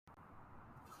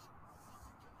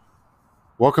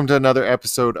Welcome to another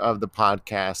episode of the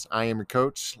podcast. I am your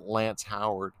coach, Lance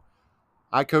Howard.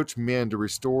 I coach men to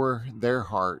restore their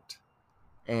heart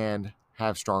and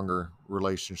have stronger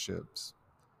relationships.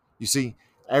 You see,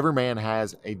 every man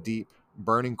has a deep,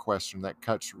 burning question that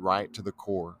cuts right to the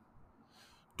core.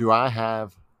 Do I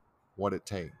have what it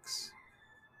takes?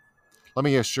 Let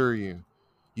me assure you,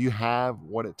 you have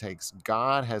what it takes.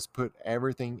 God has put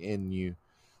everything in you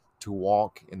to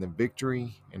walk in the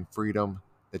victory and freedom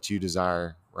that you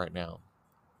desire right now.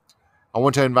 I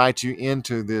want to invite you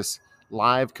into this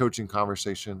live coaching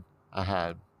conversation I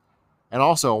had. And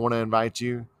also, I want to invite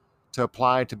you to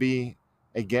apply to be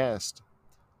a guest,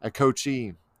 a coachee,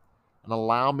 and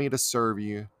allow me to serve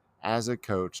you as a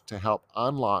coach to help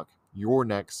unlock your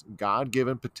next God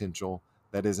given potential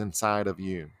that is inside of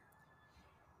you.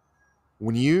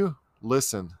 When you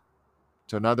listen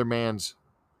to another man's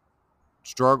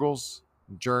struggles,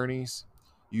 journeys,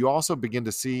 you also begin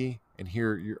to see and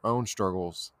hear your own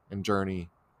struggles and journey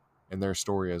and their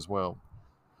story as well.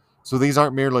 So these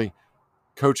aren't merely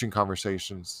coaching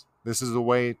conversations. This is a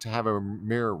way to have a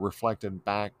mirror reflected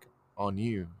back on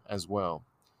you as well.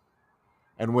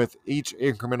 And with each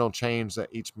incremental change that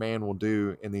each man will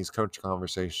do in these coach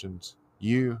conversations,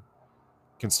 you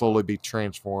can slowly be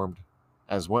transformed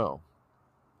as well.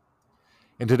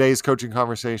 In today's coaching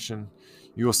conversation,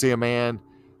 you will see a man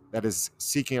that is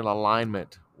seeking an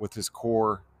alignment with his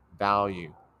core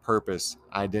value, purpose,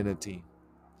 identity.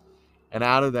 And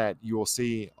out of that, you will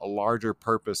see a larger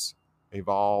purpose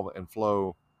evolve and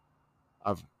flow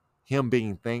of him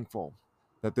being thankful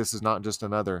that this is not just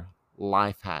another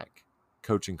life hack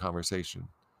coaching conversation,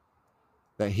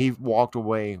 that he walked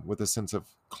away with a sense of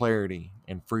clarity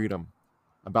and freedom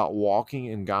about walking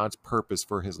in God's purpose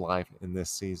for his life in this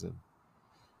season.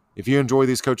 If you enjoy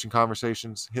these coaching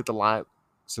conversations, hit the like,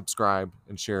 subscribe,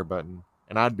 and share button,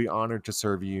 and I'd be honored to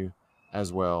serve you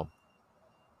as well.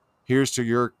 Here's to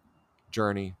your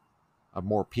journey of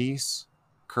more peace,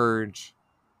 courage,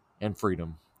 and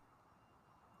freedom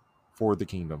for the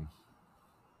kingdom.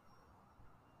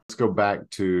 Let's go back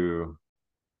to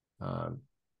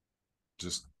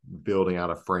just building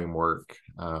out a framework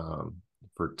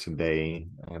for today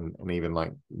and even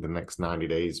like the next 90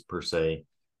 days per se.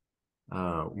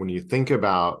 When you think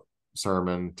about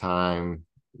sermon time,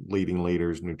 leading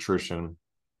leaders, nutrition,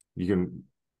 you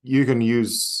can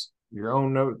use your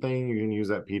own note thing. You can use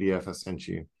that PDF I sent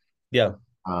you. Yeah.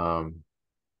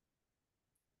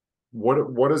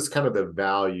 What is kind of the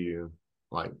value,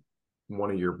 like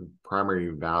one of your primary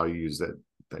values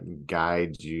that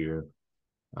guides you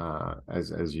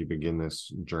as you begin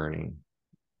this journey?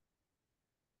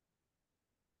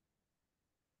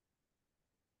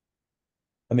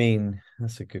 I mean,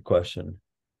 that's a good question.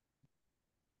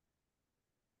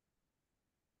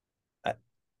 I,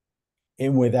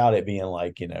 and without it being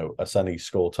like, a Sunday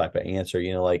school type of answer,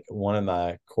 like one of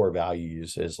my core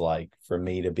values is like for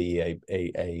me to be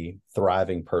a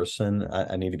thriving person,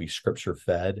 I need to be scripture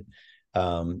fed.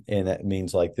 And that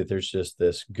means like that there's just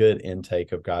this good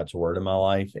intake of God's word in my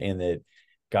life, and that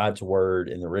God's word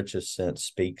in the richest sense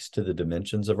speaks to the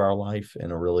dimensions of our life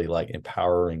in a really like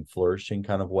empowering, flourishing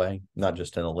kind of way, not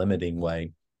just in a limiting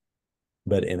way,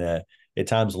 but in a at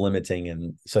times limiting,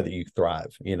 and so that you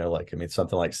thrive, like, I mean,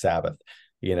 something like Sabbath,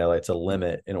 it's a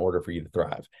limit in order for you to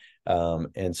thrive.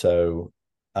 And so,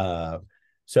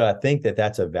 so I think that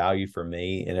that's a value for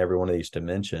me in every one of these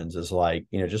dimensions, is like,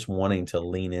 just wanting to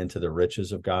lean into the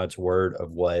riches of God's word,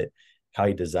 of how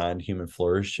he designed human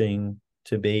flourishing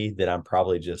to be, that I'm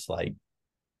probably just like,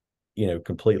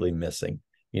 completely missing,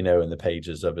 in the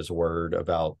pages of his word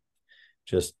about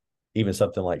just even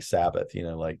something like Sabbath,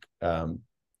 like,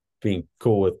 being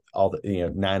cool with all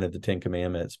the, 9 of the 10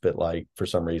 commandments, but like for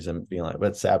some reason being like,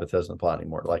 but Sabbath doesn't apply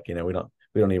anymore. Like, we don't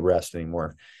need rest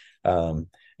anymore.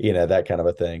 That kind of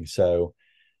a thing. So,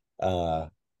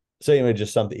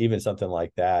 just something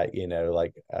like that,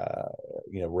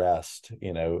 rest,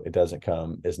 it doesn't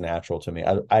come as natural to me.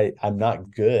 I'm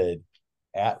not good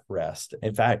at rest.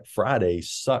 In fact, Fridays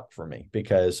suck for me,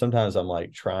 because sometimes I'm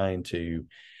like trying to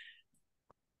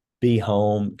be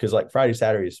home, because like Friday,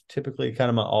 Saturday is typically kind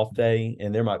of my off day,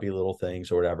 and there might be little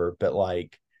things or whatever, but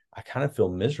like I kind of feel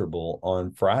miserable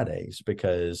on Fridays,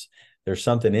 because there's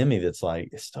something in me that's like,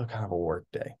 it's still kind of a work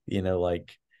day,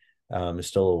 it's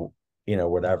still,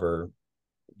 whatever,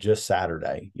 just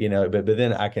Saturday, but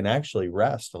then I can actually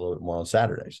rest a little bit more on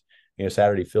Saturdays.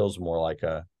 Saturday feels more like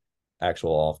a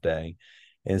actual off day.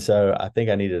 And so I think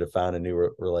I needed to find a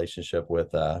new relationship with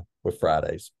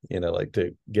Fridays, like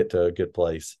to get to a good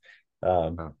place.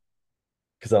 Because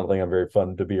I don't think I'm very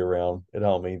fun to be around at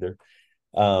home either.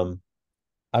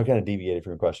 I've kind of deviated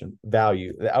from your question.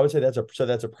 Value. I would say that's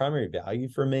a primary value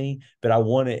for me, but I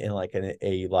want it in like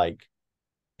a like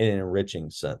in an enriching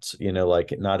sense,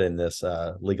 like not in this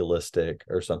legalistic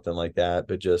or something like that,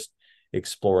 but just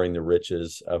exploring the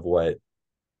riches of what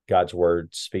God's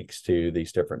word speaks to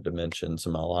these different dimensions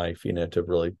in my life, to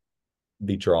really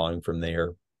be drawing from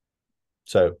there.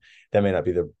 So that may not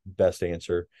be the best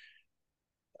answer.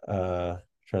 Trying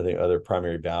to think of other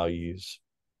primary values.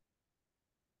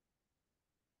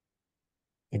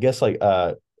 I guess like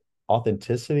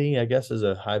authenticity, I guess, is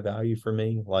a high value for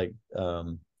me. Like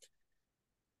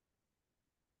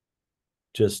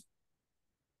just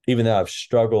even though I've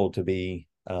struggled to be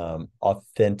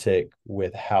authentic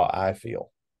with how I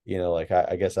feel, like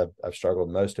I guess I've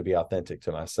struggled most to be authentic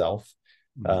to myself.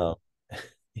 Mm. Um,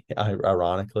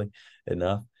 ironically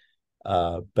enough.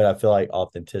 But I feel like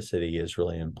authenticity is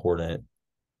really important,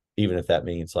 even if that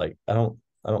means like I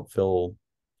don't feel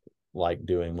like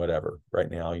doing whatever right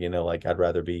now, like I'd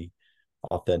rather be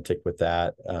authentic with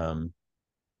that. So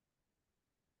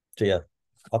yeah,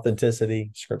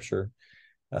 authenticity, scripture.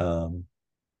 Um,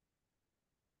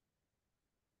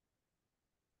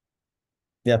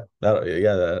 I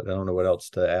don't know what else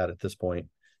to add at this point.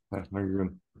 Yeah, no, you're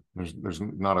good. There's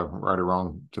not a right or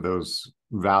wrong to those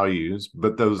values,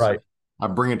 but those, Right, I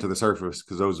bring it to the surface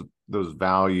because those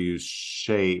values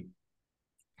shape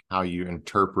how you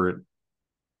interpret,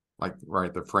 like,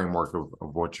 right, the framework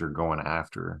of what you're going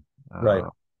after, right. uh,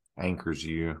 anchors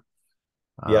you.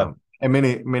 Yeah, And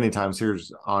many times,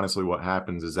 here's honestly what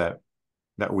happens is that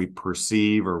we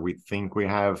perceive or we think we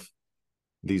have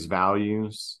these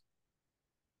values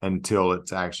until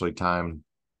it's actually time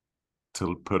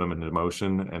to put them into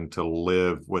motion and to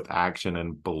live with action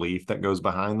and belief that goes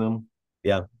behind them.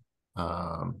 yeah.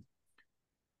 Um,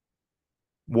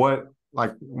 what,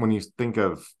 like, when you think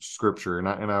of scripture, and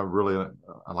I really,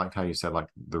 I liked how you said like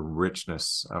the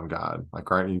richness of God, like,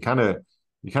 right, you kind of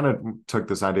took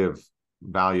this idea of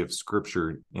value of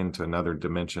scripture into another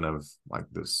dimension of like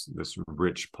this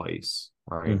rich place,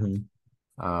 right?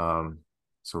 Hmm. um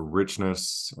so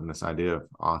richness and this idea of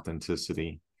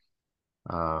authenticity,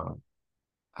 uh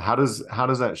how does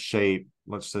that shape,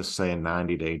 let's just say, a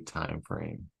 90-day time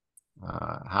frame?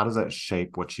 How does that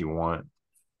shape what you want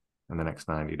in the next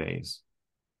 90 days?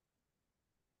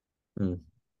 Mm.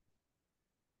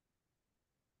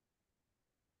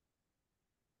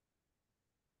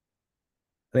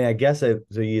 I mean, I guess to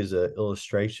use an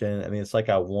illustration, I mean, it's like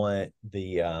I want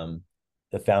the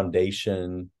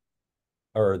foundation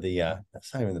or the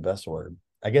that's not even the best word.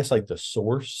 I guess like the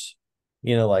source,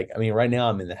 like I mean, right now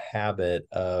I'm in the habit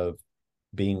of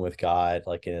being with God,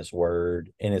 like in his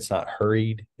word, and it's not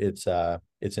hurried. It's an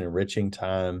enriching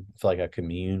time. I feel like I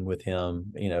commune with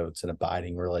him, it's an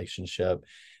abiding relationship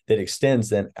that extends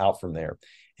then out from there.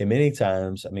 And many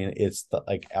times, I mean, it's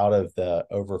like out of the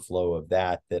overflow of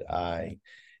that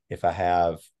if I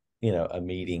have, a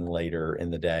meeting later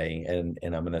in the day and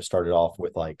I'm going to start it off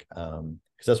with like,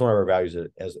 because that's one of our values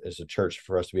as a church.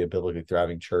 For us to be a biblically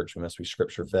thriving church, we must be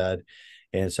scripture fed.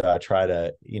 And so I try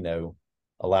to,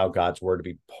 allow God's word to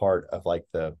be part of like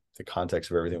the context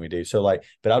of everything we do. So like,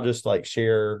 but I'll just like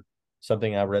share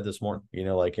something I read this morning,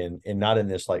 like and not in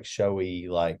this like showy,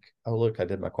 like, oh look, I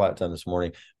did my quiet time this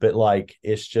morning, but like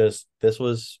it's just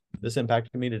this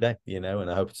impacted me today, and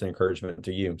I hope it's an encouragement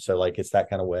to you. So like it's that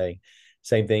kind of way.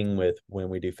 Same thing with when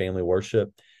we do family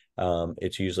worship.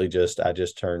 It's usually just I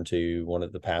just turn to one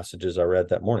of the passages I read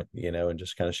that morning, and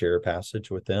just kind of share a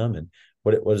passage with them. And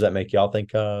what does that make y'all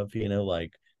think of?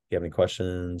 Like you have any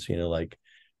questions, like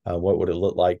what would it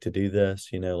look like to do this,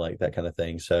 like that kind of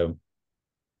thing. So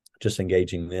just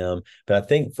engaging them. But I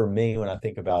think for me, when I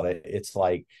think about it, it's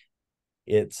like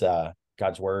it's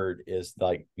God's word is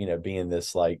like, being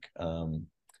this like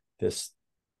this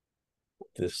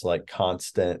like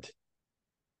constant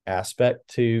aspect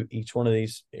to each one of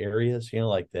these areas,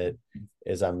 like that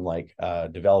as I'm like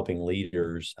developing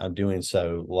leaders, I'm doing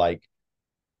so like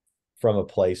from a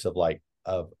place of like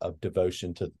of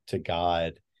devotion to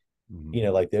God,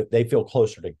 Mm-hmm. like they feel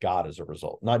closer to God as a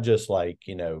result, not just like,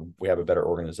 we have a better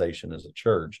organization as a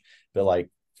church, but like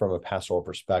from a pastoral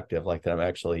perspective, like that I'm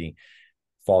actually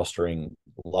fostering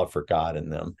love for God in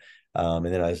them. And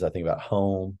then as I think about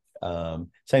home,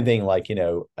 same thing, like,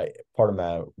 part of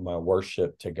my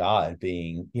worship to God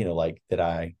being, like that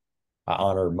I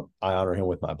honor him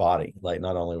with my body, like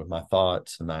not only with my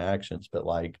thoughts and my actions, but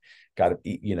like God,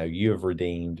 you have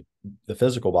redeemed the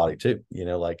physical body too,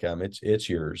 like it's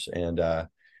yours. And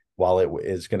while it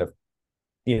is going to,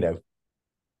 you know,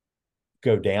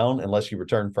 go down unless you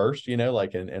return first,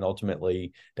 like, and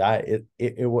ultimately die.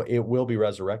 It will be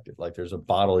resurrected. Like there's a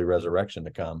bodily resurrection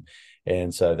to come.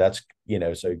 And so that's,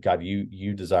 so God,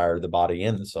 you desire the body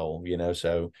and the soul,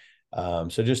 so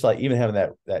just like even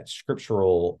having that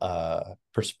scriptural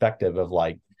perspective of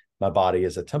like my body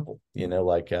is a temple,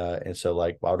 like and so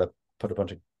like why would I put a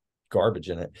bunch of garbage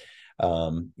in it?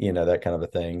 That kind of a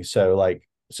thing. So like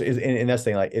and that's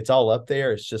the thing, like it's all up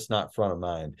there, it's just not front of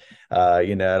mind. I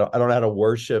don't know how to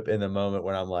worship in the moment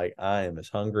when I'm like, I am as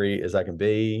hungry as I can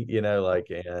be, like,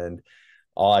 and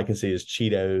all I can see is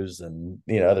Cheetos and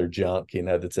other junk,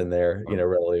 that's in there,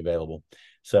 readily available.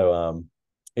 So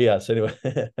yeah, so anyway,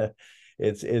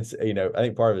 it's I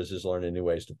think part of it is just learning new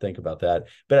ways to think about that.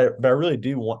 But I really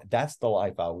do want, that's the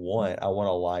life I want. I want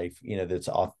a life, that's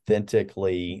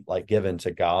authentically like given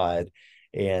to God,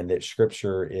 and that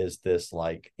scripture is this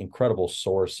like incredible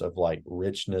source of like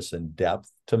richness and depth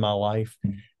to my life.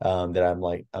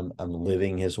 That I'm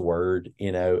living his word,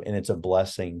 and it's a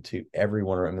blessing to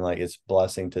everyone. I mean, like it's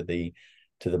blessing to the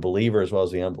believer as well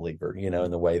as the unbeliever,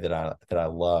 in the way that I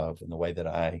love and the way that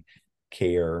I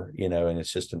care, and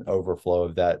it's just an overflow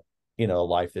of that,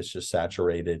 life that's just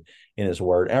saturated in his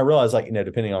word. And I realize, like,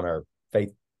 depending on our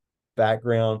faith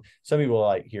background, some people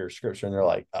like hear scripture and they're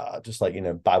like, just like,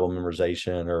 Bible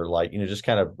memorization, or like, just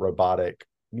kind of robotic,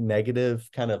 negative,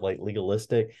 kind of like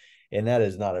legalistic. And that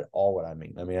is not at all what I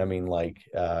mean. I mean like,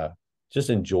 just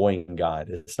enjoying God.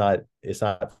 It's not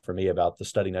for me about the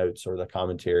study notes or the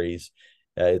commentaries.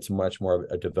 It's much more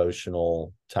of a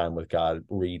devotional time with God,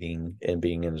 reading and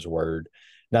being in his word.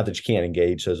 Not that you can't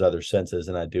engage those other senses,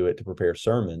 and I do it to prepare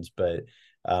sermons, but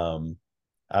I'm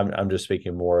just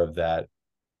speaking more of that,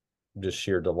 just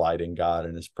sheer delight in God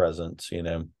and his presence,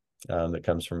 that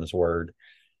comes from his word.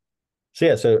 So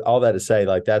yeah, so all that to say,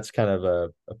 like that's kind of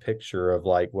a picture of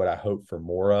like what I hope for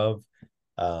more of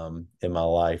in my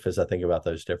life as I think about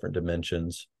those different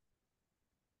dimensions.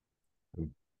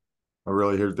 I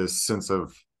really hear this sense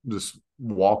of just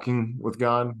walking with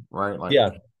God, right? Like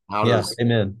Yeah. how Yeah. does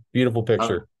Amen. Beautiful how,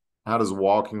 picture. how does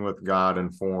walking with God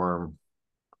inform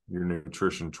your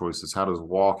nutrition choices? How does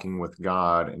walking with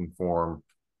God inform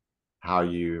how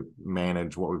you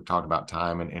manage what we've talked about,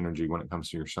 time and energy, when it comes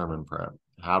to your sermon prep?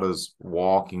 How does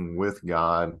walking with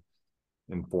God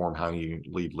inform how you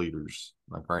lead leaders?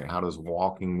 Like, right? How does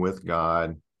walking with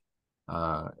God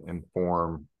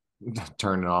inform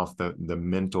turning off the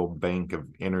mental bank of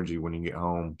energy when you get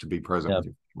home to be present Yeah. with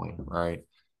your family, right?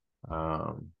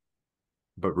 Um,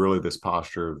 but really, this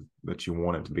posture that you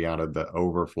want it to be out of the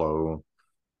overflow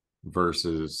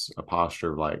versus a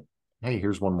posture of like, hey,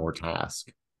 here's one more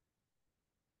task.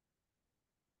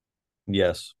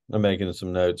 Yes. I'm making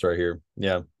some notes right here.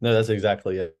 Yeah. No, that's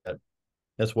exactly it.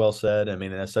 That's well said. I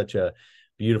mean, that's such a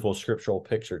beautiful scriptural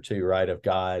picture too, right? Of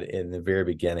God in the very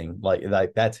beginning. Like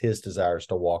that's his desires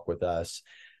to walk with us,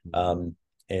 um,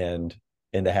 and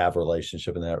to have a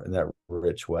relationship in that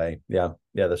rich way. Yeah.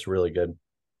 Yeah, that's really good.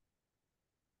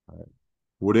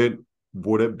 Would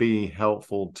it be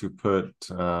helpful to put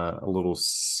a little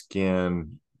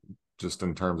skin just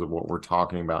in terms of what we're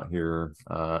talking about here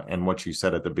and what you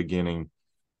said at the beginning,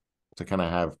 to kind of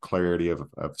have clarity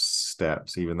of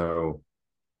steps, even though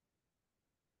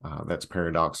that's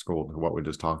paradoxical to what we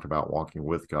just talked about, walking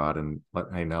with God, and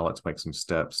hey, now let's make some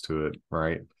steps to it,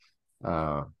 right?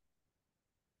 Uh,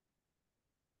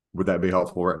 would that be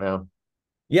helpful right now?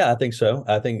 Yeah, I think so.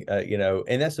 I think,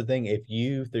 and that's the thing. If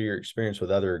you, through your experience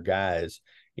with other guys,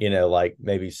 like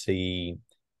maybe see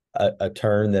a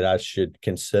turn that I should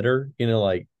consider,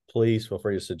 like please feel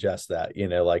free to suggest that,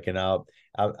 like, and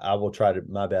I will try to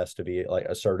my best to be like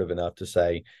assertive enough to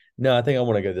say, no, I think I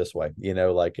want to go this way,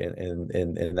 like, and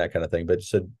that kind of thing. But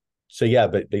so yeah,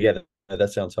 but yeah,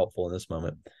 that sounds helpful in this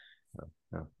moment.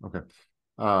 Yeah. Okay.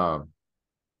 Um,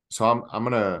 so I'm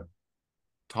gonna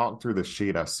talk through the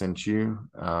sheet I sent you,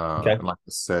 Okay. and like I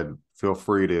said, feel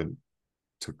free to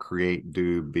create,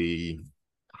 do, be,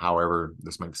 however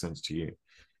this makes sense to you.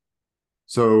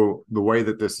 So the way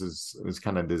that this is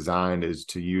kind of designed is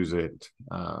to use it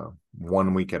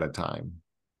 1 week at a time,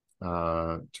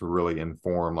 to really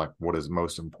inform like what is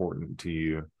most important to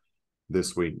you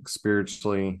this week,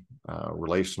 spiritually,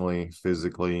 relationally,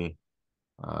 physically,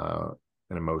 uh,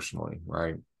 and emotionally,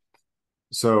 right?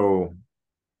 So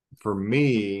for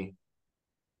me,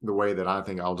 the way that I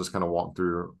think, I'll just kind of walk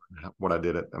through what I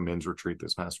did at a men's retreat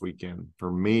this past weekend.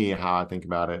 For me, how I think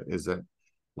about it is that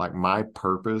like my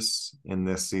purpose in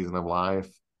this season of life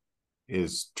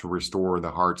is to restore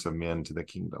the hearts of men to the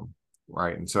kingdom,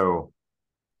 right? And so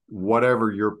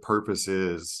whatever your purpose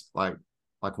is, like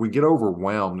we get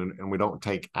overwhelmed and we don't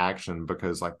take action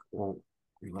because like, well,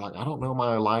 you're like, I don't know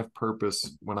my life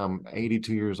purpose when I'm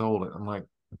 82 years old. I'm like,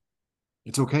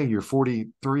 it's okay. You're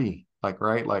 43. Like,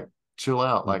 right. Like, chill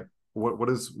out. Like, what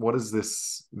is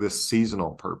this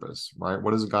seasonal purpose, right?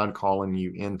 What is God calling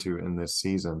you into in this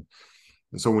season?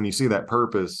 And so when you see that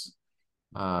purpose,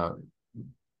 uh,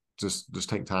 just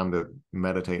take time to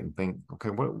meditate and think, okay,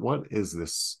 what is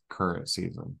this current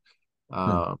season? Hmm.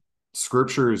 Uh,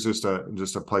 Scripture is just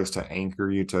a place to anchor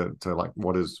you to like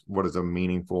what is a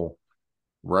meaningful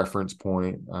reference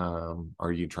point.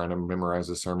 Are you trying to memorize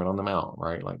the Sermon on the Mount,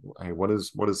 right? Like, hey, what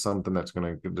is something that's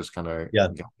going to just kind of Yeah.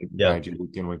 Yeah. guide you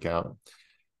week in, week out?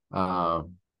 uh,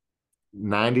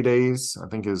 90 days I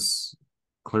think is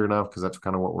clear enough, because that's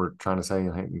kind of what we're trying to say.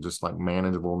 Just like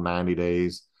manageable 90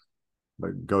 days.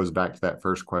 But goes back to that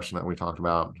first question that we talked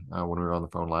about when we were on the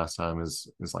phone last time, is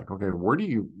like, okay, where do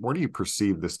you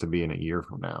perceive this to be in a year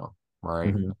from now,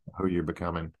 right? Hmm. Who you're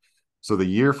becoming. So the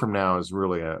year from now is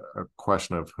really a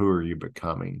question of who are you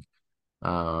becoming.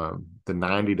 The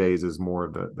 90 days is more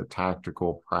of the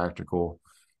tactical, practical,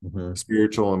 Hmm.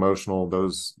 spiritual, emotional.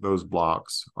 Those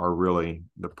blocks are really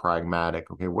the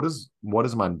pragmatic. Okay, what does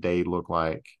my day look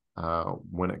like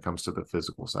when it comes to the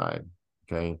physical side?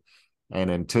 Okay, and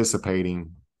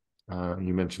anticipating.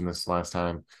 You mentioned this last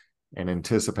time, and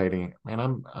anticipating.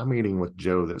 Man, I'm eating with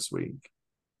Joe this week.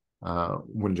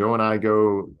 When Joe and I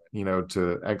go,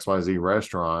 to XYZ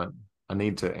restaurant, I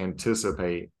need to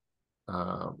anticipate,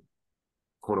 uh,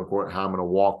 quote unquote, how I'm going to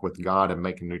walk with God and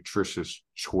make a nutritious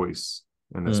choice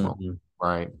in this moment, Hmm.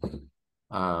 right?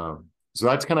 So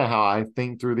that's kind of how I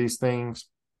think through these things.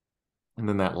 And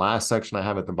then that last section I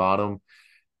have at the bottom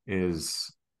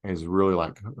is is really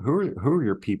like, who are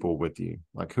your people with you?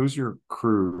 Like, who's your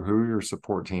crew? Who are your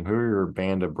support team? Who are your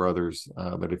band of brothers?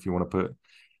 That if you want to put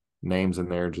names in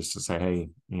there just to say, hey,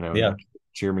 Yeah.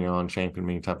 cheer me on, champion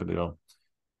me, type of deal.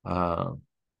 Uh,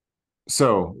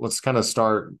 so let's kind of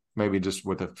start maybe just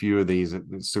with a few of these.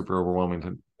 It's super overwhelming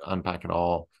to unpack it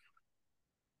all,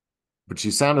 but you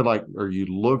sounded like, or you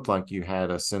looked like you had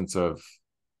a sense of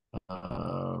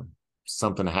uh,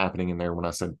 something happening in there when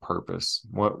I said purpose.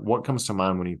 What comes to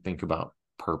mind when you think about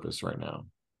purpose right now?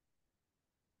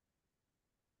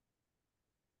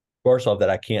 First off, that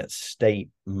I can't state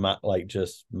my like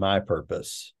just my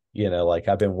purpose. Like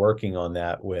I've been working on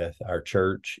that with our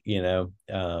church,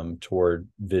 toward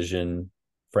vision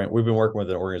frame. We've been working with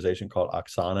an organization called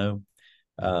Oxano.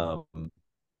 Mm-hmm. Um,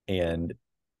 and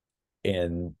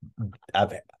and I've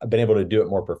been able to do it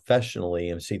more professionally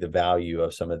and see the value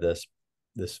of some of this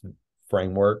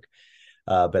framework.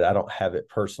 But I don't have it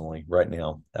personally right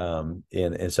now. And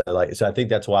so I think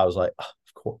that's why I was like,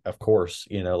 oh, of course,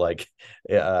 like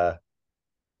uh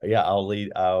yeah, I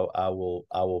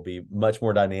will be much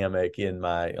more dynamic in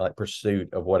my like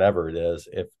pursuit of whatever it is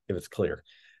if it's clear.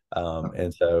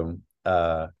 And so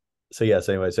yeah,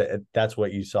 so anyway, so that's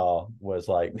what you saw was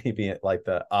like me being like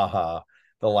the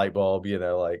light bulb,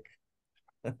 like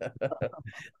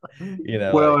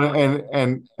Well, like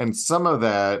and some of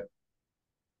that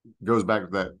goes back to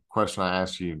that question I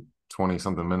asked you 20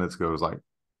 something minutes ago, is like,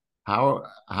 how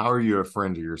are you a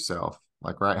friend to yourself?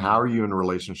 Like, right, how are you in a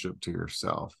relationship to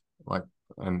yourself? Like,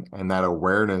 and that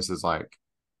awareness is like,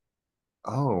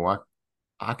 oh,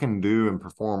 I can do and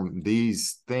perform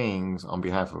these things on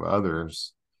behalf of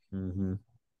others, mm-hmm.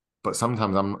 but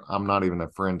sometimes I'm not even a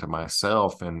friend to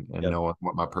myself, and Yep. knowing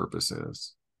what my purpose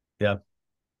is. Yeah.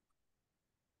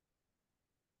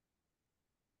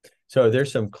 So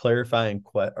there's some clarifying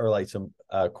or like some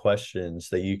questions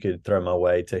that you could throw my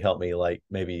way to help me like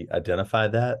maybe identify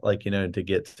that, like, to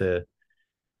get to,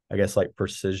 I guess, like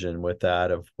precision with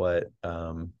that of what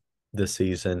this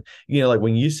season, like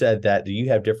when you said that, do you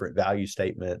have different value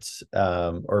statements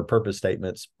or purpose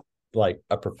statements, like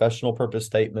a professional purpose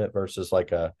statement versus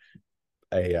like a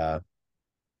uh,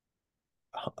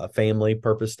 a family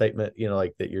purpose statement,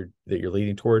 like that you're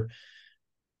leading toward?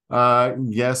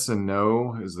 Yes and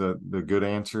no is the good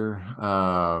answer.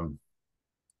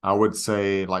 I would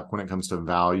say, like, when it comes to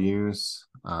values,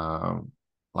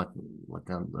 like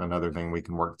another thing we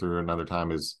can work through another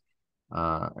time is,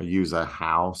 I use a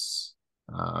house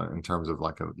in terms of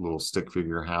like a little stick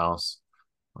figure house.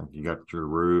 Like, you got your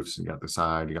roofs, you got the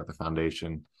side, you got the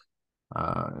foundation.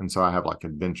 And so I have like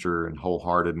adventure and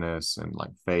wholeheartedness and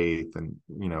like faith and,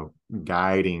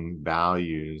 guiding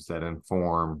values that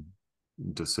inform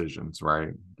decisions,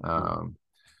 right?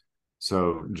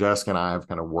 So Jessica and I have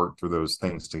kind of worked through those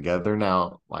things together.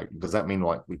 Now, like, does that mean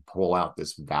like we pull out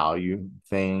this value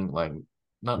thing? Like,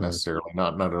 not Mm-hmm. necessarily,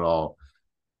 not at all.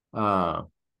 Uh,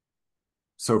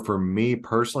 so for me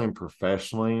personally and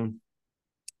professionally,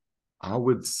 I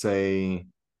would say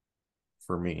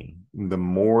for me. The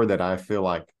more that I feel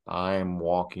like I am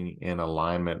walking in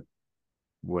alignment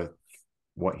with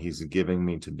what he's giving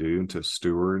me to do, to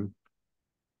steward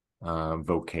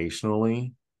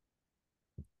vocationally,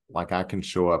 like I can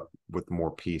show up with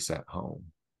more peace at home.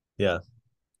 Yeah.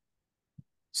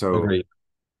 So Agreed.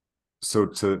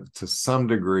 to some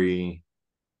degree,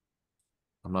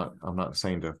 I'm not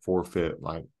saying to forfeit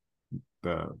like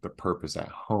the purpose at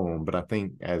home, but I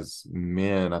think as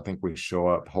men, I think we show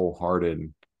up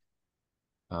wholehearted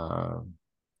uh,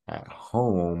 at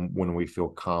home when we feel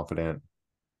confident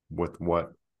with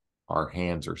what our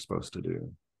hands are supposed to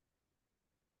do.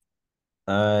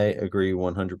 I agree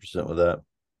 100% with that.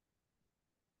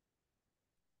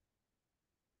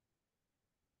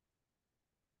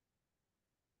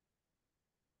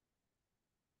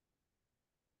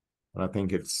 And I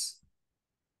think it's,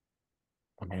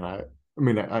 I mean, I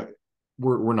mean,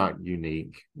 we're not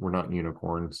unique. We're not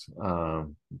unicorns.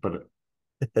 But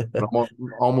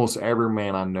almost every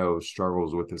man I know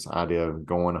struggles with this idea of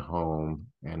going home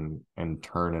and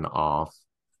turning off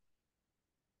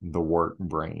the work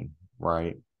brain,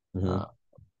 right? Mm-hmm. Uh,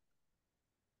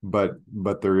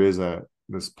 but there is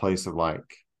this place of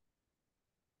like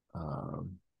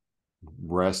um,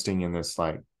 resting in this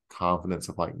like confidence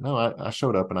of like, no, I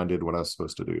showed up and I did what I was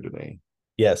supposed to do today.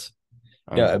 Yes.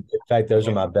 No, And in fact, those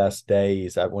are my best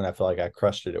days when I feel like I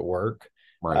crushed it at work.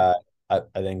 right, Uh,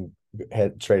 I then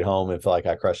head straight home and feel like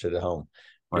I crushed it at home.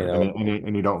 You right, know,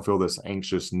 and you don't feel this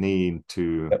anxious need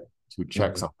yep. to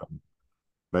check Mhm. something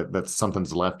that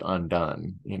something's left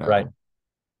undone. Right.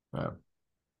 Yeah, Yeah.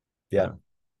 yeah.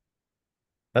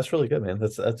 That's really good, man.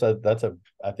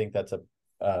 I think that's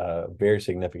a very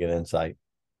significant insight.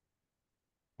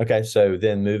 Okay. So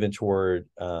then moving toward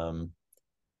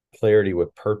clarity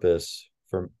with purpose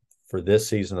for this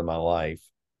season of my life.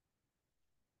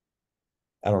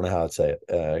 I don't know how I'd say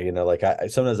it.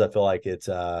 Like sometimes I feel like it's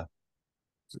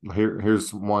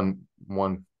Here's one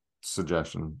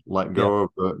suggestion. Let yeah, go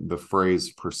of the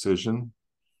phrase precision.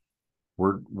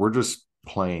 We're just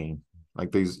playing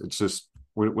like these. It's just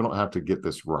we don't have to get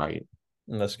this right.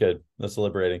 that's good. That's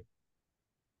liberating.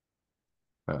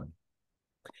 Yeah.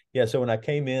 Yeah. So when I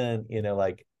came in,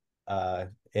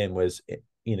 and was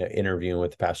interviewing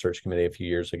with the past search committee a few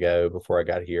years ago before I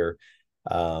got here,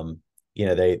 um,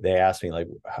 they asked me like,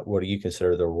 what do you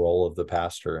consider the role of the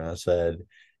pastor? And I said,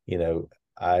 you know,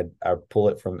 I pull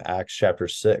it from Acts chapter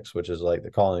 6, which is like the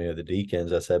calling of the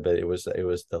deacons. I said, but it was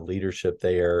the leadership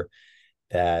there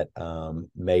that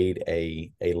made a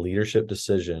leadership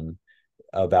decision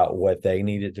about what they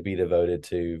needed to be devoted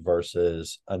to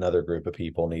versus another group of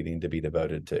people needing to be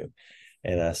devoted to.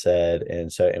 And I said,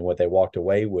 and what they walked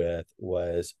away with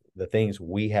was the things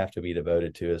we have to be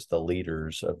devoted to as the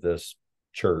leaders of this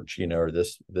church, or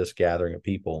this gathering of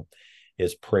people,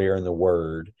 is prayer and the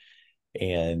word,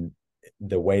 and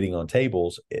the waiting on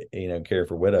tables, caring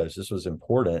for widows. This was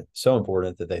important, so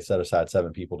important that they set aside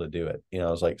 7 people to do it.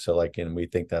 I was like, so like, and we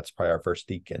think that's probably our first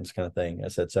deacons kind of thing. I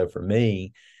said, so for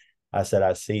me, I said,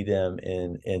 I see them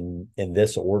in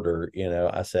this order,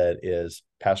 I said, is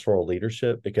pastoral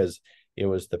leadership, because it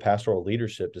was the pastoral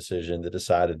leadership decision that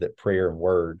decided that prayer and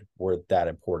word were that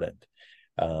important.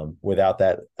 Without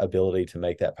that ability to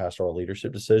make that pastoral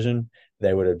leadership decision,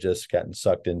 they would have just gotten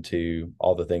sucked into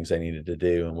all the things they needed to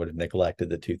do and would have neglected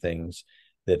the 2 things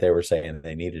that they were saying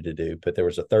they needed to do. But there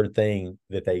was a third thing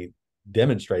that they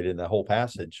demonstrated in the whole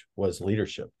passage was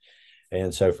leadership.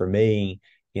 And so for me,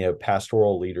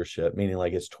 pastoral leadership, meaning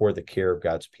like it's toward the care of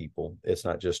God's people. It's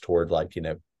not just toward like,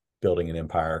 building an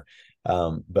empire,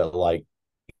 but like,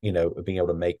 being able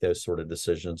to make those sort of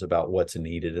decisions about what's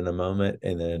needed in a moment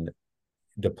and then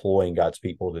deploying God's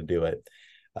people to do it.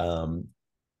 Um,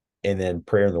 and then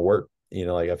prayer and the word,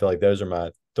 like I feel like those are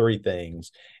my 3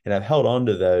 things, and I've held on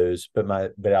to those, but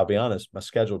I'll be honest, my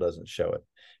schedule doesn't show it.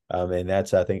 And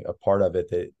that's, I think, a part of it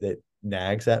that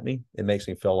nags at me. It makes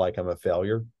me feel like I'm a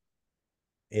failure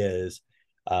is,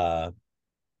 uh,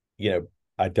 you know,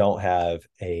 I don't have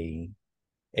a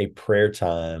prayer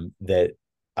time that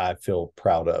I feel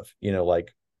proud of,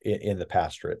 like in the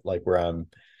pastorate, like where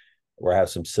I have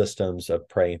some systems of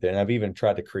praying through. And I've even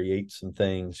tried to create some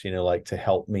things, like to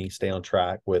help me stay on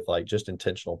track with like just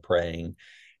intentional praying,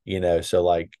 so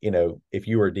like, if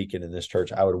you were a deacon in this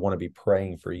church, I would want to be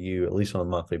praying for you at least on a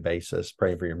monthly basis,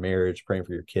 praying for your marriage, praying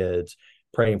for your kids,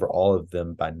 praying for all of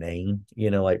them by name,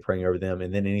 like praying over them.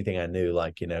 And then anything I knew,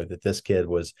 like, that this kid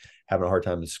was having a hard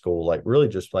time in school, like really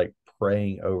just like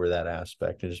praying over that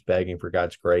aspect and just begging for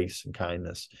God's grace and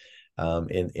kindness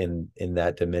in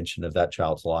that dimension of that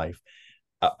child's life.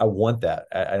 I want that,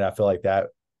 and I feel like that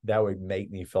would make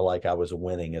me feel like I was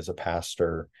winning as a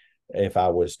pastor, if I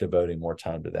was devoting more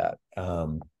time to that.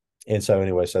 And so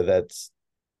anyway, so that's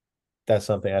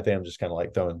something I think I'm just kind of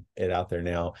like throwing it out there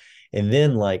now. And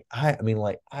then like I mean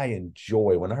like I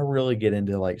enjoy when I really get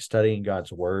into like studying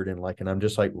God's word and like and I'm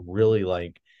just like really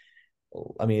like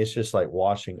I mean it's just like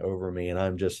washing over me and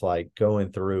I'm just like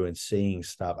going through and seeing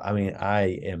stuff. I mean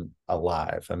I am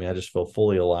alive. I mean I just feel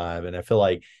fully alive and I feel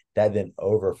like that then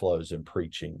overflows in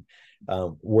preaching.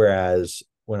 Whereas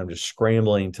when I'm just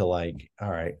scrambling to like all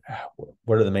right,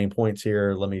 what are the main points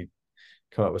here? Let me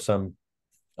come up with some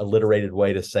alliterated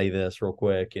way to say this real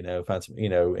quick, find some,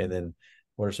 and then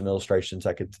what are some illustrations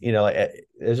I could, like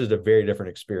this is a very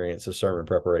different experience of sermon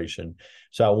preparation.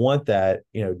 So I want that,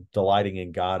 delighting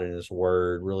in God and his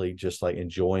word, really just like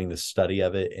enjoying the study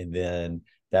of it and then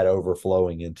that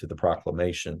overflowing into the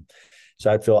proclamation.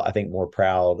 So I think more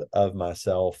proud of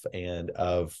myself and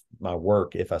of my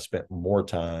work if I spent more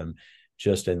time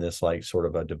just in this like sort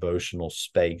of a devotional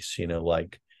space,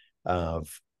 like of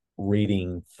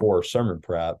reading for sermon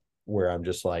prep where I'm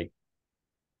just like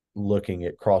looking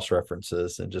at cross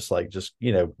references and just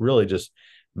really just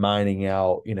mining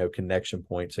out connection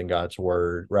points in God's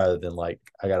word rather than like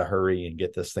I got to hurry and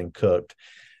get this thing cooked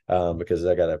because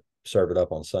I got to serve it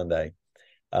up on Sunday.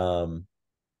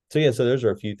 So yeah, so those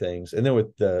are a few things. And then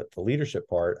with the leadership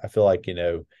part, I feel like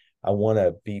I want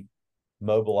to be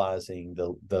mobilizing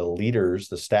the leaders,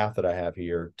 the staff that I have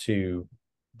here to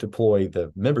deploy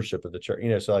the membership of the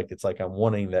church. So like it's like I'm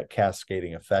wanting that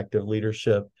cascading effect of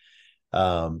leadership,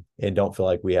 and don't feel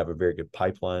like we have a very good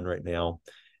pipeline right now,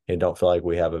 and don't feel like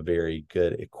we have a very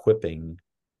good equipping.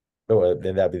 Oh,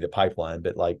 then that'd be the pipeline.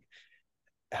 But like,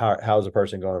 how's a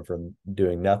person going from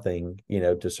doing nothing,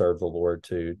 to serve the Lord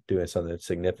to doing something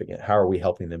significant? How are we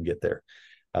helping them get there?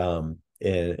 And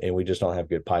we just don't have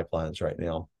good pipelines right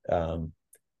now. So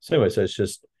anyway, so it's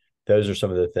just those are some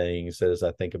of the things that as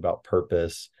I think about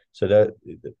purpose. So that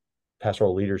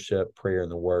pastoral leadership, prayer,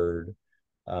 and the word,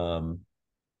 are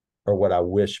what I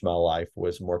wish my life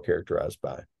was more characterized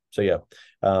by. So yeah,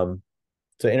 to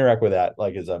interact with that,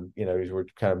 like as I'm, as we're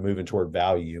kind of moving toward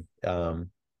value, or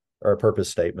a purpose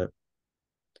statement.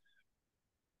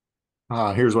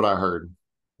 Here's what I heard: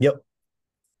 Yep.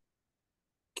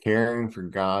 caring for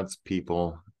God's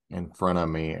people in front of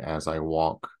me as I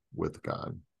walk with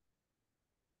God.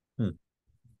 Hmm.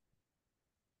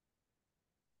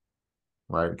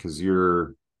 Right? Because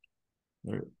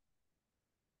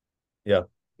Yeah.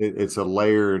 it's a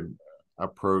layered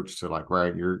approach to like,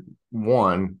 right, you're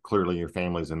one, clearly your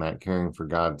family's in that, caring for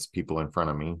God's people in front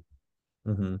of me.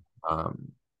 Mm-hmm.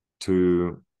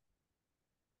 Two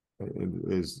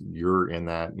is you're in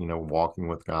that, walking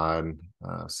with God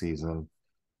season,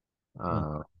 Hmm.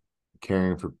 uh,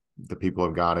 caring for the people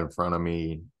of God in front of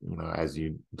me, as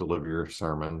you deliver your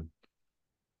sermon,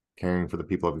 caring for the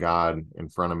people of God in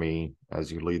front of me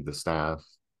as you lead the staff.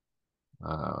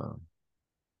 Uh,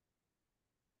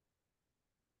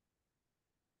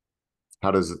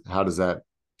 how does that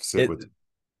sit It with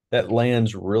that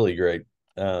lands really great.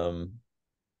 Um,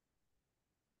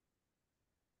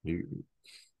 you?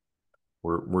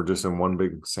 We're just in one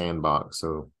big sandbox,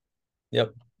 so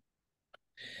yep.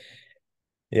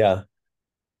 Yeah.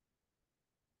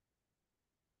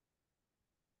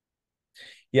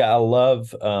 Yeah. I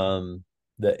love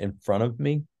the in front of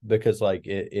me because like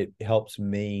it helps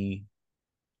me.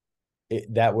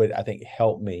 That would I think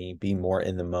help me be more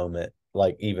in the moment,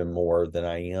 like even more than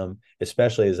I am,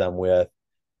 especially as I'm with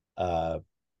uh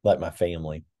like my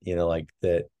family, like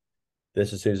that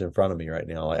this is who's in front of me right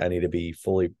now. Like I need to be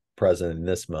fully present in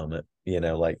this moment,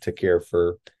 like to care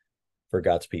for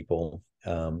God's people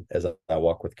as I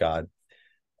walk with God.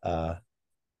 Uh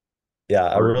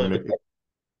yeah, or even it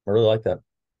I really like that.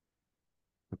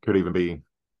 could even be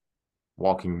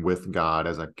walking with God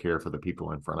as I care for the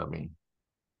people in front of me.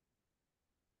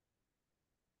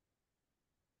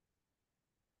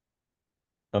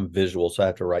 I'm visual, so I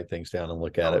have to write things down and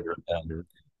look at Oh, it. you're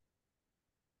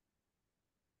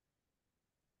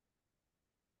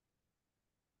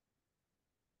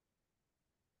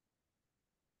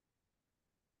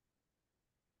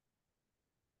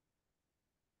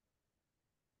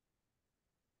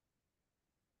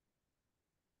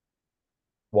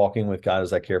Walking with God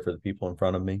as I care for the people in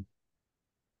front of me.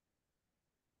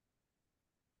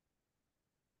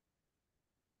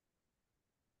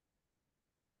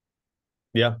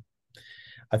 Yeah.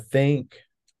 I think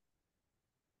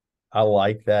I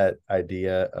like that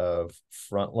idea of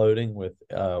front loading with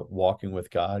walking with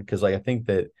God because like I think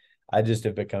that I just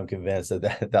have become convinced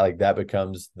that like that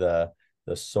becomes the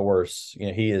source.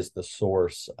 He is the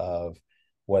source of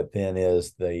what then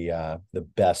is the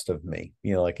best of me.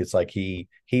 Like it's like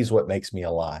he's what makes me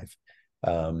alive.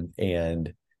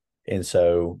 And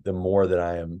so the more that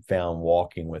I am found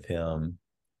walking with him,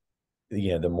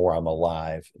 the more I'm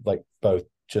alive, like both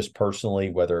just personally,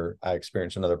 whether I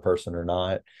experience another person or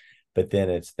not, but then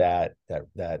it's that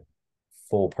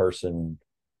full person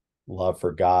love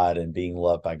for God and being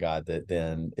loved by God that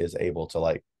then is able to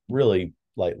like really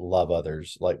like love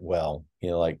others like well,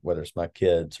 like whether it's my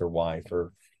kids or wife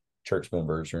or church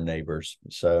members or neighbors.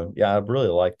 So yeah, I really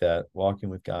like that walking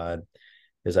with God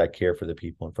as I care for the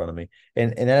people in front of me.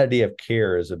 And that idea of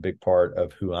care is a big part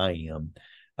of who I am.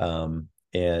 Um,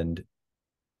 and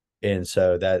and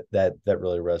so that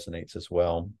really resonates as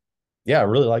well. Yeah, I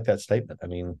really like that statement. I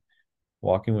mean,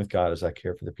 walking with God as I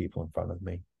care for the people in front of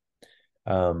me.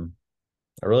 Um,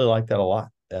 I really like that a lot.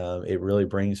 It really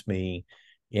brings me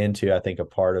into, I think, a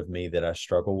part of me that I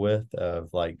struggle with of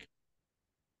like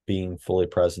being fully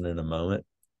present in a moment.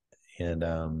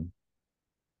 And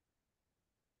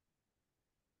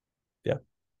yeah,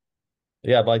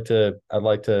 yeah, I'd like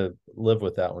to live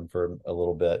with that one for a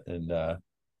little bit and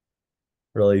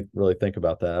really, really think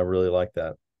about that. I really like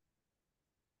that.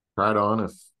 Try it on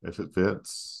if it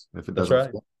fits. If it That's doesn't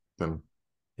right. fit, then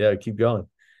Yeah, keep going.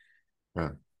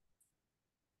 yeah.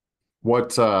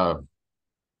 What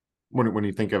when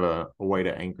you think of a way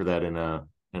to anchor that in a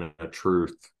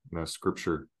truth, in a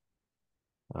scripture,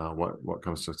 what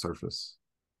comes to the surface?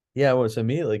 Yeah, what's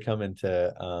immediately coming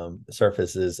to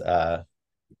surface is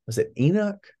was it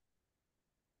Enoch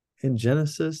in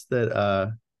Genesis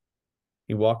that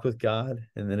he walked with God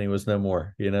and then he was no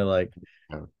more, like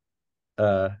Yeah,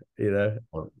 uh, you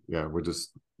know, yeah, we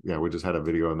just had a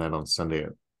video on that on Sunday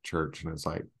at church, and it's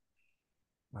like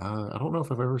I don't know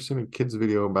if I've ever seen a kids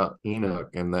video about Enoch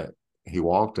and that he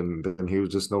walked and then he was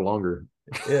just no longer.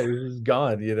 yeah, he's just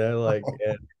gone, like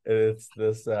and it's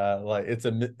this like it's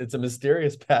a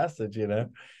mysterious passage,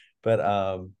 but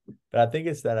but I think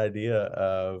it's that idea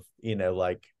of,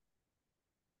 like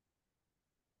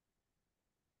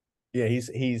yeah,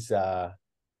 he's an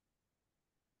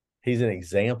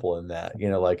example in that,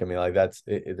 like I mean, like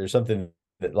there's something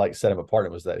that like set him apart.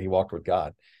 It was that he walked with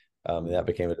God, and that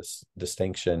became a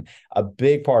distinction. A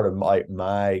big part of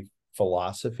my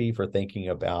philosophy for thinking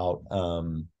about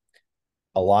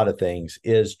a lot of things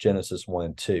is Genesis 1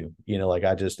 and 2. Like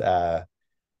I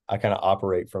kind of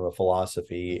operate from a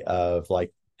philosophy of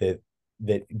like that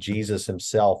Jesus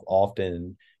himself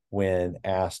often, when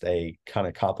asked a kind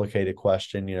of complicated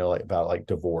question, like about like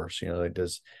divorce, like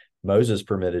does Moses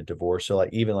permitted divorce? So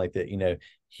like even like that,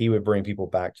 he would bring people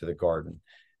back to the garden,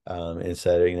 and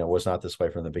said, it was not this way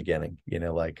from the beginning,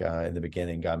 like in the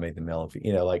beginning God made the male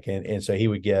and like and so he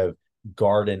would give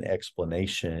garden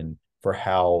explanation for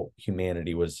how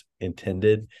humanity was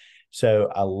intended. So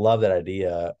I love that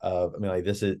idea of, I mean, like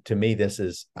this is, to me, this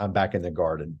is, I'm back in the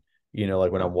garden,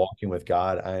 like when I'm walking with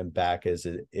God, I am back as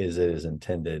it is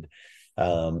intended.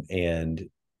 And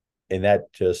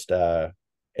that just, and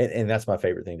that's my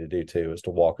favorite thing to do too, is to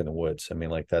walk in the woods. I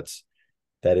mean, like that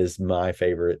is my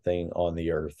favorite thing on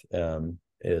the earth,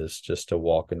 is just to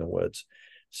walk in the woods.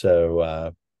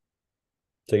 So,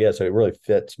 so yeah, so it really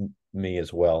fits me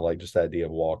as well. Like just the idea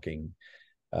of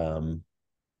um,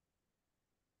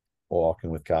 walking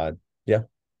with God. Yeah.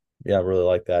 Yeah, I really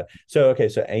like that. So, okay,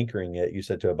 so anchoring it, you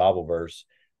said to a Bible verse,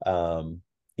 um,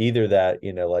 either that,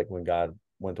 like when God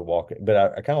went to walk, but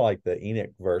I kind of like the Enoch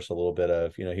verse a little bit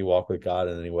of, he walked with God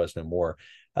and then he was no more.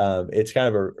 It's kind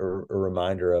of a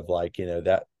reminder of like,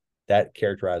 that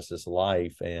characterized his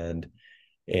life and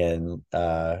there's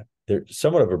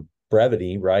somewhat of a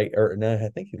brevity, right? Or no, I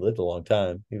think he lived a long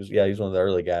time. He was one of the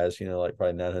early guys, like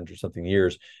probably 900 something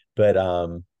years. But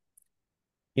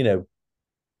you know,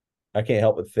 I can't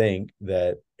help but think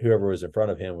that whoever was in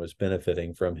front of him was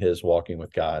benefiting from his walking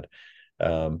with God.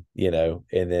 And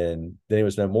then he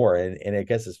was no more. And I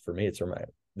guess it's for me, it's remind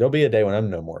there'll be a day when I'm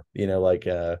no more, like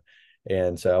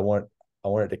and so I want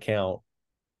it to count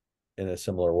in a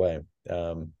similar way.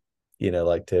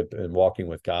 Like to in walking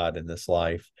with God in this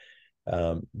life,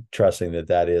 trusting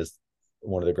that is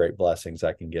one of the great blessings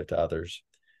I can give to others.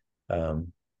 So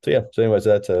yeah. So anyways,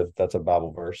 that's a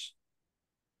Bible verse.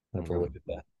 I have to look at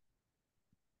that.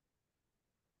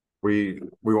 We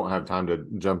won't have time to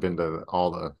jump into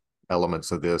all the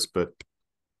elements of this, but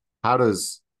how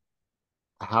does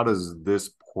how does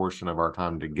this portion of our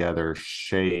time together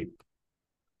shape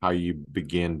how you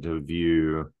begin to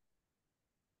view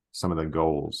some of the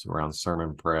goals around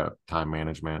sermon prep, time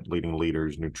management, leading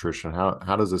leaders, nutrition?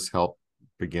 How does this help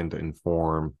begin to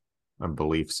inform a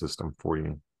belief system for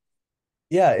you?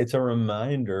 Yeah, it's a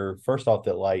reminder, first off,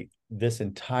 that like this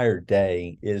entire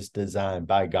day is designed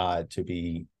by God to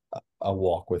be a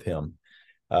walk with Him.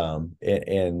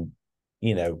 And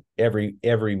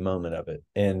every moment of it.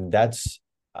 And that's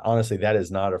honestly, that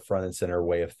is not a front and center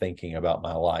way of thinking about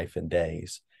my life and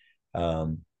days.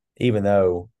 Um, Even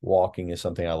though walking is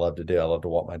something I love to do. I love to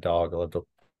walk my dog. I love to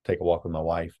take a walk with my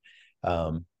wife.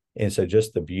 And so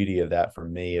just the beauty of that for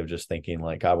me, of just thinking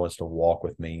like God wants to walk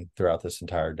with me throughout this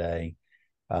entire day.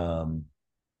 Um,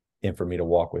 and for me to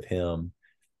walk with him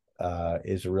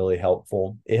is really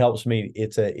helpful. It helps me.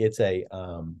 It's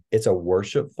a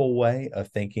worshipful way of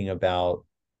thinking about,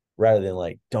 rather than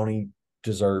like don't eat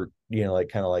dessert, like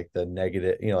kind of like the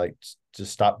negative, like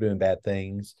just stop doing bad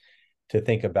things. To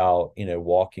think about,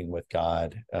 walking with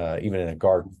God, even in a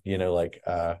garden, you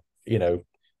know,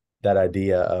 that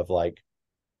idea of like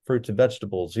fruits and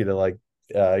vegetables, that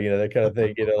kind of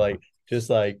thing, like just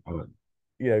like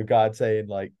God saying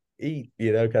like eat,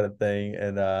 kind of thing.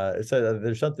 And so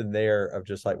there's something there of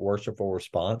just like worshipful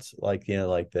response, like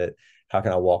like that. How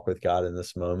can I walk with God in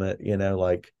this moment?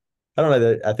 Like I don't know,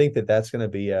 that I think that that's going to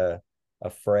be a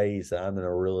phrase that I'm going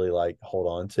to really like hold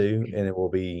on to, and it will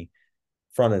be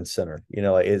front and center.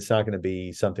 Like it's not going to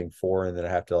be something foreign that I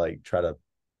have to like try to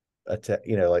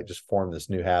like just form this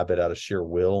new habit out of sheer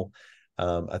will.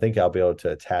 I think I'll be able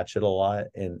to attach it a lot,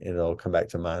 and it'll come back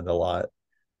to mind a lot.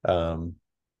 Um,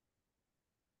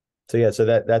 so yeah, so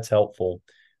that's helpful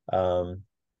in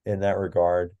that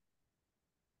regard.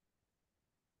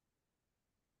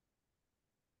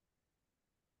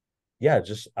 Yeah,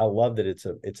 just I love that it's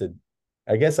a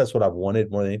I guess that's what I've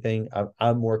wanted more than anything.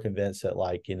 I'm more convinced that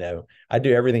like, I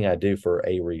do everything I do for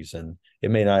a reason. It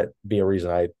may not be a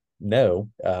reason I know,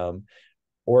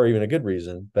 or even a good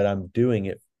reason, but I'm doing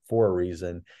it for a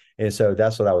reason. And so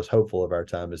that's what I was hopeful of our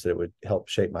time, is that it would help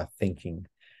shape my thinking,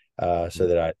 so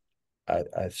that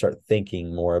I start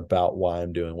thinking more about why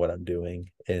I'm doing what I'm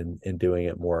doing, and doing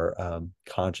it more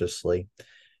consciously,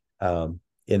 in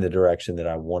the direction that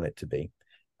I want it to be.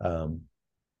 Um,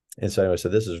 and so anyway,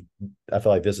 I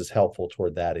feel like this is helpful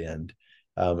toward that end.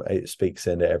 It speaks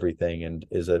into everything, and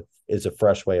is a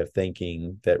fresh way of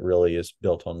thinking that really is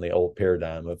built on the old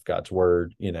paradigm of God's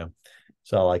word.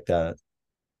 So I like that.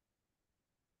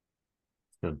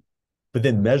 Good. But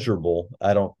then measurable,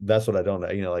 that's what I don't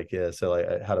know, like, yeah, so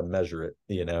like how to measure it,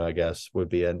 I guess would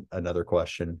be another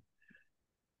question.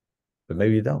 But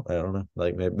maybe you don't. I don't know.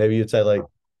 Like maybe you'd say like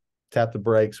tap the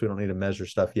brakes. We don't need to measure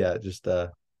stuff yet.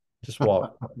 Just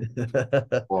walk.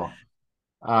 Well,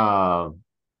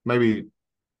 maybe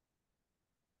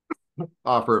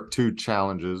offer up two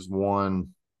challenges.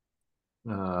 One,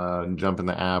 jump in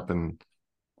the app and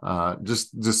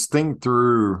just think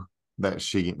through that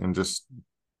sheet and just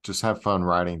have fun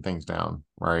writing things down,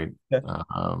 right? Yeah.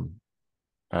 Um,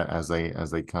 as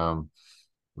they come.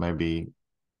 Maybe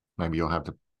you'll have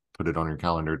to put it on your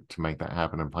calendar to make that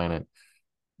happen and plan it.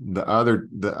 The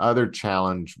other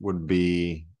challenge would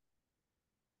be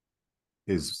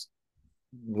is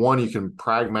one, you can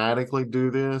pragmatically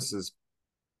do this, is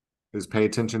pay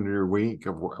attention to your week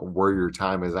of where your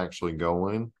time is actually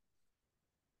going,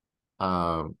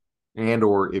 and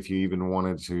or if you even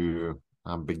wanted to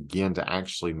begin to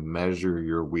actually measure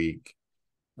your week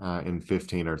in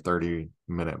 15 or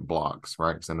 30-minute blocks,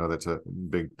 right? Because I know that's a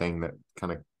big thing that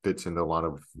kind of fits into a lot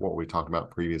of what we talked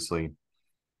about previously.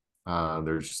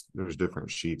 There's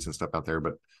different sheets and stuff out there,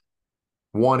 but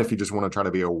one, if you just want to try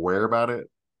to be aware about it,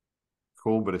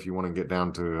 cool. But if you want to get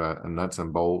down to a nuts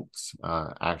and bolts,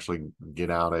 actually get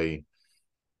out a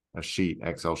sheet,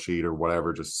 Excel sheet or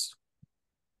whatever, just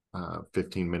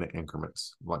 15-minute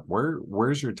increments. Like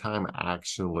where's your time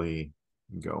actually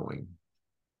going?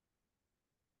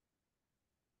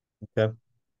 Okay.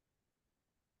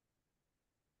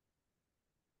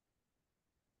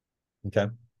 Okay.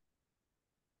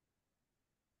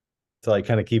 So like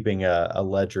kind of keeping a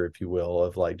ledger, if you will,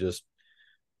 of like just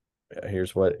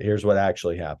here's what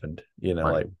actually happened. Right.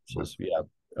 Like just yeah,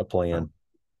 a Right. plan.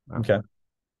 Okay. Absolutely.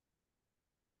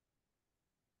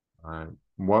 All right.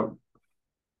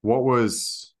 What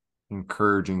was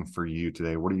encouraging for you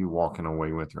today? What are you walking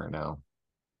away with right now?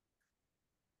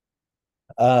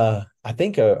 I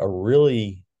think a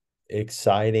really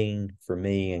exciting for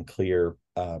me and clear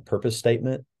purpose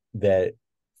statement that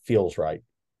feels right.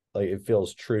 Like it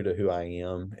feels true to who I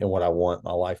am and what I want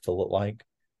my life to look like.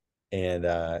 And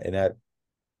that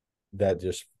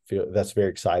just that's very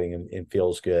exciting, and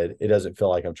feels good. It doesn't feel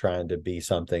like I'm trying to be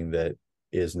something that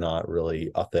is not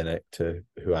really authentic to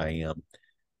who I am.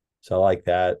 So I like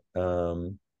that.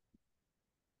 I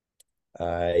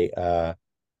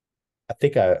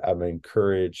think I'm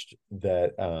encouraged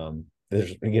that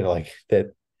there's like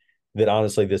that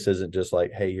honestly this isn't just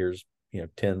like, hey, here's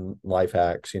 10 life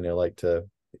hacks, like to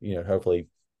hopefully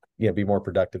be more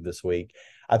productive this week.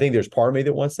 I think there's part of me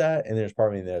that wants that, and there's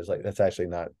part of me that's like, that's actually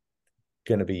not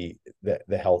going to be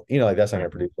the health, like that's not going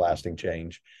to produce lasting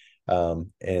change.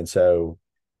 And so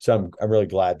I'm really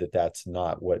glad that that's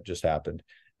not what just happened.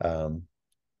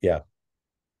 Yeah.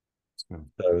 It's good.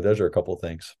 So those are a couple of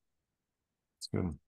things. It's good.